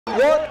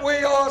What we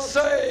are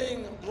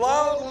saying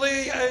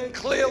loudly and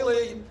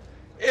clearly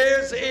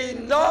is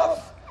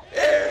enough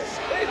is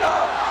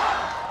enough.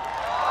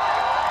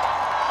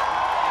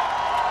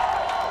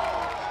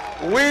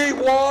 We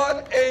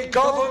want a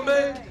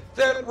government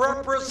that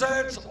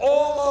represents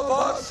all of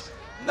us,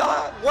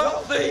 not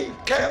wealthy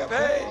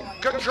campaign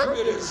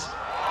contributors.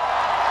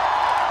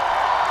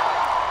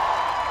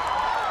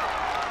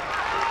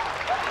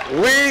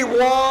 We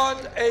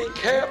want a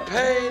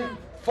campaign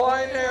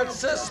finance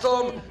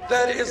system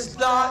that is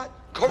not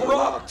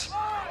corrupt.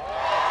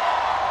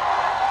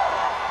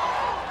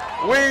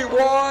 We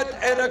want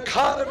an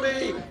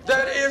economy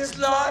that is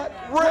not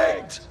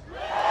rigged.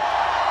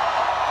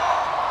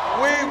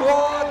 We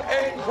want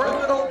a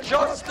criminal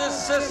justice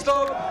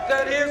system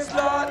that is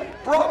not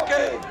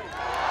broken.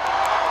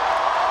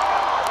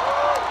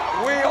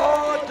 We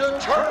are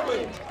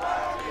determined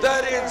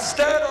that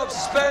instead of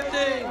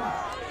spending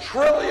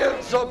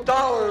trillions of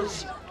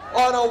dollars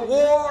on a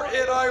war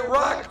in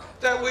Iraq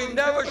that we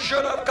never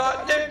should have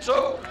gotten into,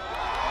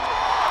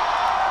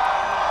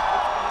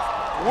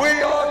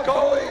 we are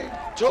going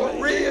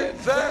to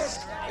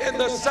reinvest in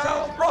the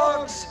South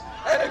Bronx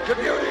and in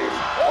communities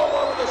all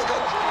over this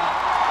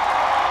country.